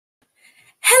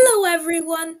Hello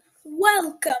everyone,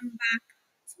 welcome back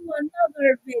to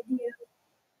another video.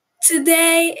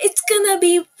 Today it's gonna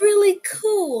be really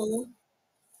cool.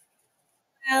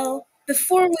 Well,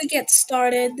 before we get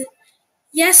started,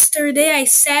 yesterday I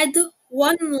said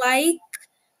one like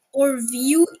or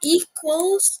view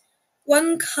equals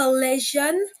one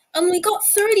collision, and we got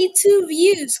 32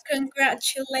 views.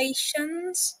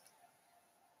 Congratulations.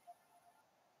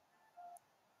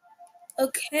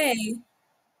 Okay,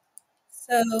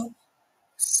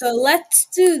 so let's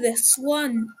do this.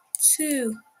 One,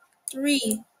 two,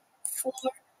 three, four,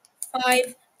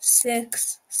 5,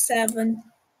 6, 7,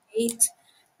 8,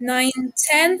 9,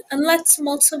 10, and let's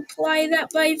multiply that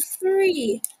by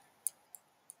 3.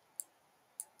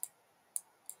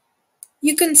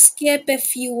 You can skip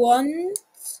if you want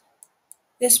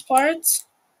this part.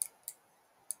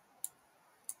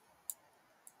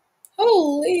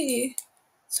 Holy!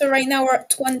 So right now we're at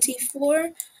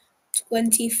 24,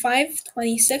 25,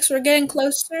 26. We're getting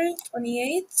closer.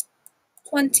 28,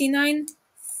 29,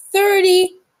 30,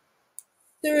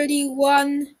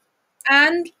 31,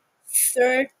 and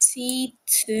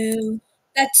 32.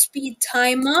 Let's speed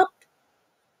time up.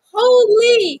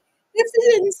 Holy! This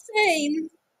is insane!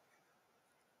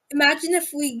 Imagine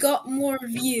if we got more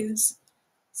views.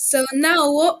 So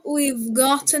now what we've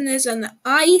gotten is an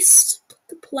ice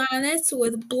planet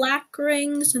with black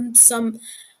rings and some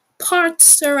parts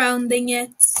surrounding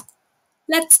it.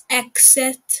 Let's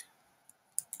exit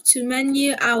to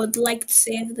menu. I would like to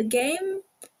save the game.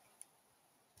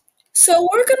 So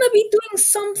we're gonna be doing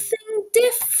something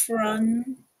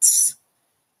different.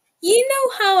 You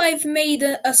know how I've made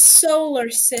a solar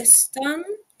system?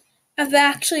 I've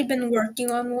actually been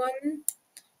working on one.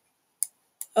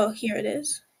 Oh, here it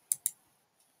is.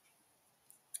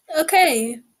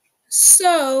 Okay,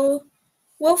 so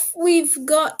what we've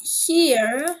got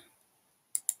here,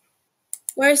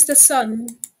 where's the sun?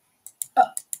 Oh,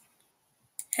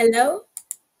 hello?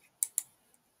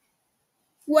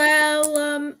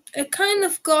 Well, it kind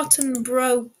of gotten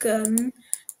broken.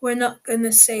 We're not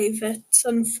gonna save it,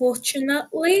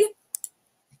 unfortunately.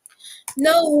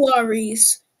 No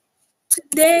worries.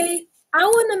 Today, I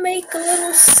wanna make a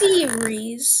little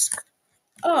series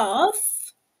of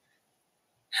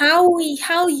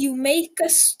how you make a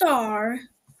star.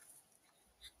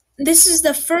 This is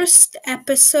the first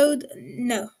episode.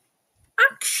 No,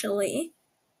 actually,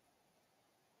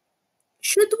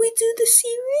 should we do the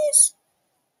series?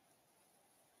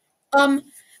 Um,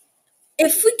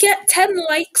 if we get 10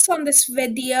 likes on this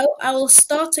video, I will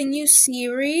start a new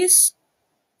series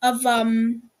of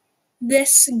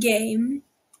this game.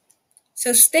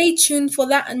 So stay tuned for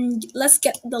that and let's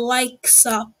get the likes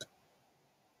up.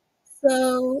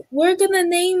 So we're gonna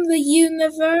name the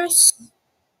universe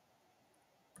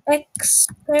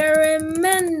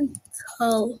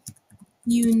Experimental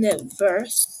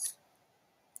Universe.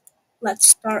 Let's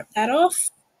start that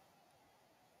off.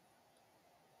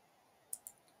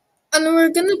 And we're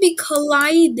gonna be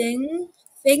colliding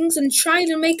things and trying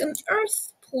to make an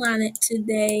Earth planet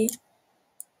today.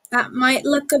 That might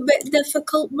look a bit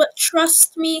difficult, but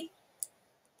trust me,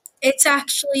 it's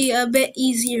actually a bit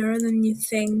easier than you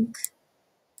think.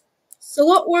 So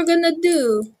what we're gonna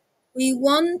do, we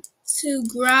want to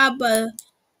grab a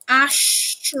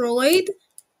asteroid.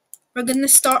 We're gonna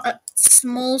start at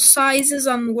small sizes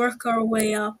and work our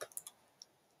way up.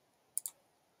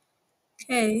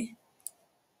 Okay.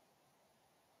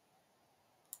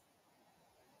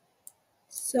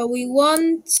 So we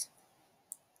want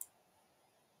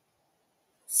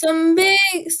some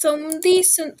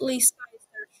decently sized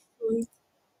asteroids.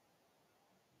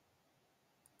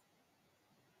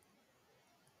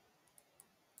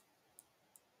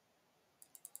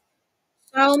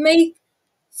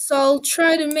 So I'll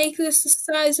try to make this the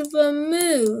size of a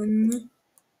moon.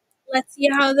 Let's see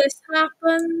how this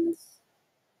happens.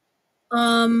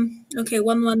 Okay,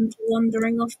 one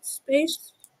wandering off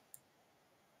space.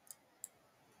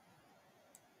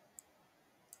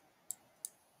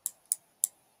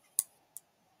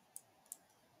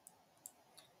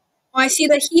 Oh, I see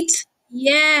the heat.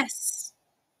 Yes.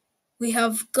 We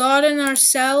have gotten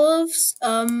ourselves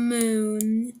a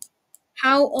moon.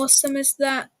 How awesome is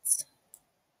that?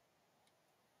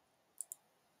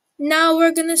 Now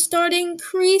we're gonna start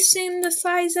increasing the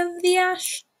size of the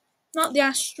not the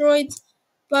asteroids,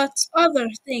 but other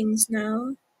things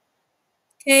now.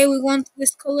 Okay, we want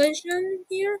this collision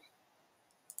here.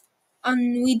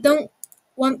 And we don't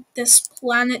want this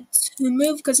planet to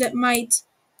move because it might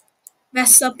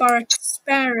mess up our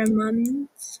experiment.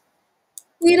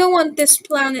 We don't want this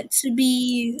planet to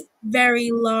be very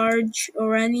large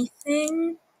or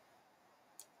anything.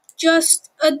 just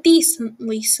a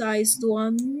decently sized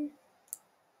one.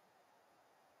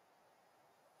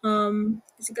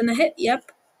 Is it gonna hit?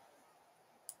 Yep.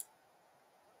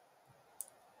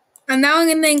 And now I'm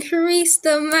gonna increase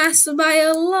the mass by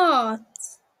a lot.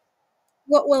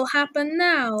 What will happen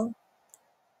now?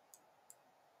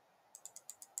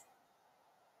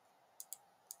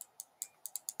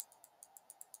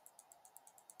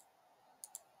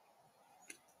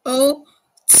 Oh,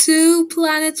 two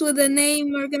planets with a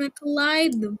name are gonna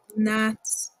collide. Now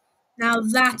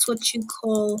that's what you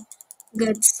call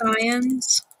good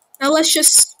science. Now let's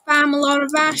just spam a lot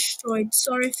of asteroids.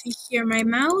 Sorry if you hear my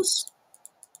mouse.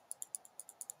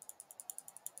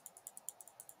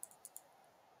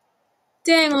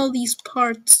 Dang, all these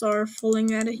parts are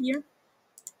falling out of here.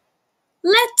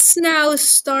 Let's now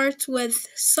start with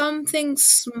something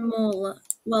small.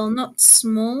 Well, not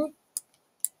small.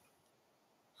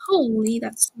 Holy,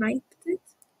 that sniped it.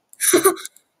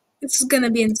 This is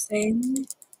gonna be insane.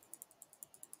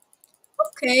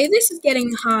 Okay, this is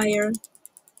getting higher.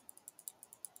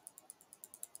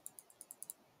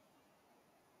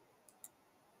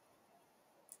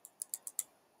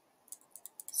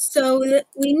 So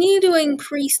we need to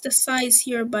increase the size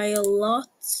here by a lot.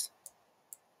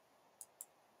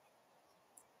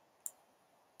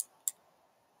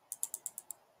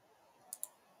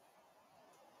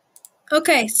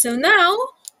 Okay, so now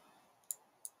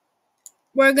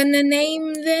we're gonna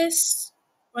name this.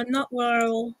 We're not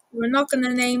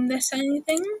gonna name this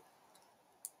anything.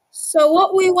 So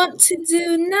what we want to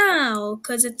do now,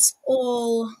 because it's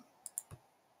all,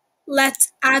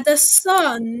 let's add a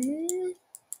sun.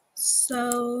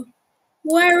 So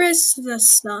where is the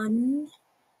sun?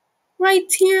 Right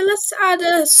here, let's add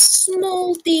a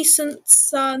small decent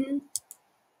sun.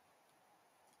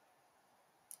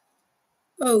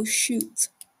 Oh shoot.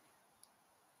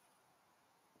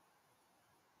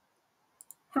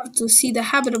 Have to see the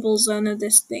habitable zone of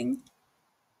this thing.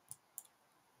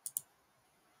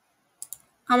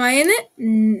 Am I in it?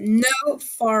 No,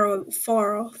 far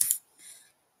off.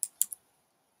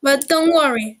 But don't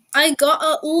worry, I got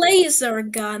a laser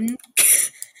gun.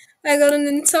 I got an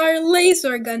entire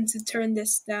laser gun to turn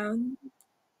this down.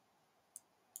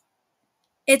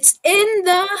 It's in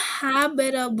the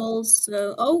habitable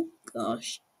zone. Oh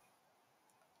gosh.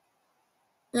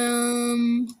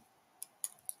 Let's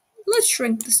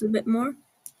shrink this a bit more.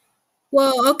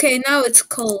 Whoa, okay, now it's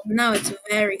cold. Now it's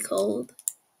very cold.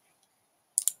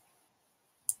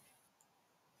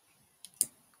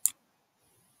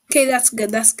 Okay, that's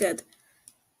good, that's good.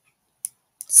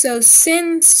 So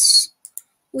since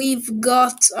we've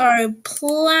got our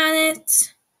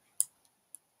planet,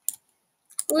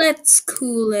 let's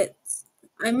cool it.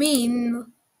 I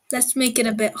mean, let's make it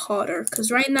a bit hotter, because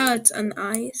right now it's on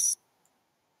ice.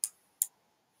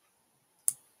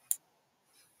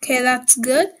 Okay, that's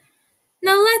good.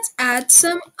 Now let's add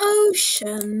some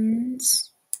oceans.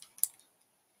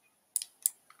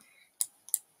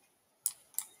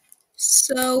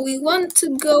 So we want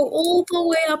to go all the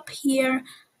way up here,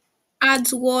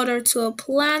 add water to a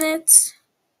planet.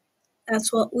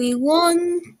 That's what we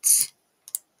want.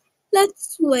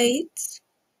 Let's wait.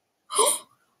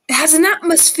 It has an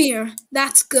atmosphere.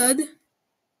 That's good.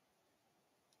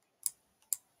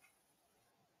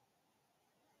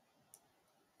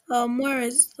 Where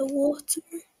is the water?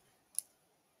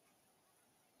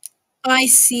 I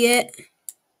see it.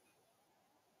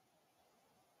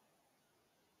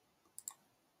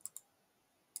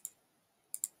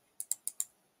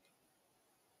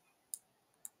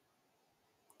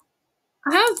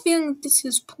 I have a feeling this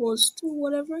is paused or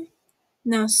whatever.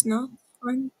 No, it's not.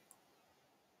 Fine.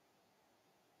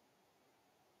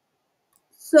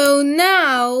 So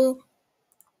now,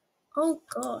 oh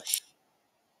gosh,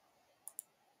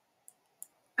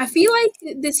 I feel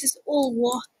like this is all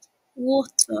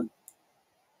water.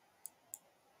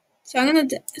 So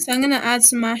I'm gonna add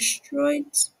some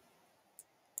asteroids.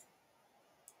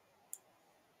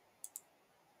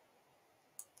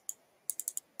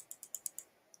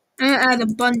 I'm gonna add a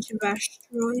bunch of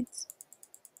asteroids.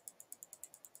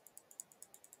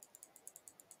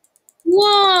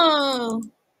 Whoa!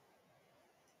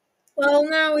 Well,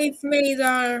 now we've made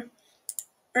our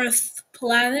Earth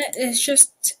planet. It's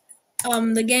just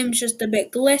the game's just a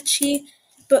bit glitchy,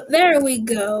 but there we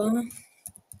go.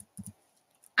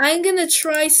 I'm gonna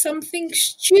try something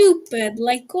stupid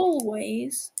like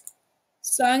always.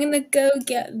 So I'm gonna go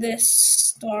get this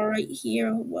star right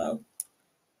here. Well,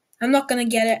 I'm not gonna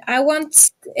get it. I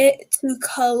want it to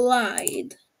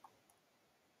collide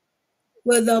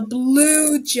with a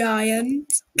blue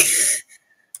giant.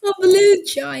 A blue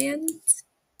giant.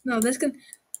 No, this can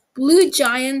blue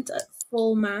giant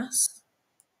full mass,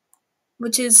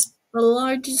 which is the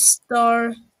largest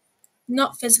star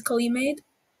not physically made.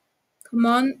 Come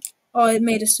on. Oh, it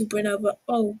made a supernova.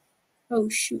 Oh, oh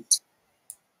shoot.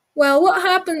 Well, what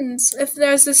happens if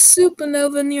there's a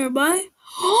supernova nearby?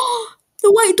 Oh,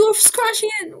 the white dwarf's crashing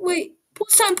in. Wait,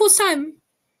 pause time, pause time.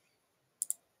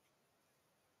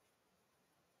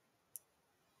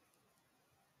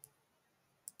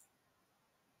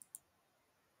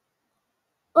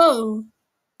 Oh,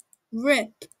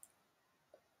 rip.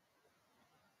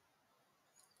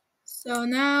 So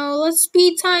now let's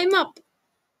speed time up.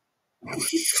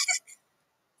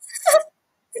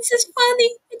 It's just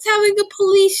funny. It's having a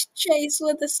police chase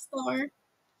with a star.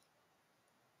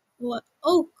 What?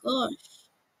 Oh gosh.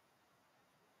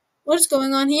 What's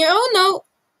going on here? Oh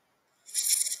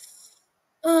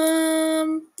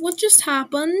no. What just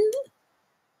happened?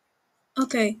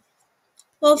 Okay.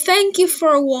 Well, thank you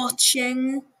for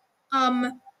watching.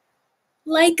 Um,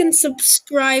 like and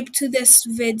subscribe to this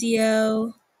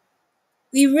video.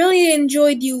 We really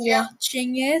enjoyed you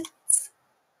watching it.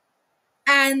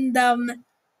 And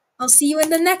I'll see you in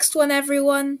the next one,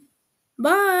 everyone.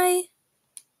 Bye.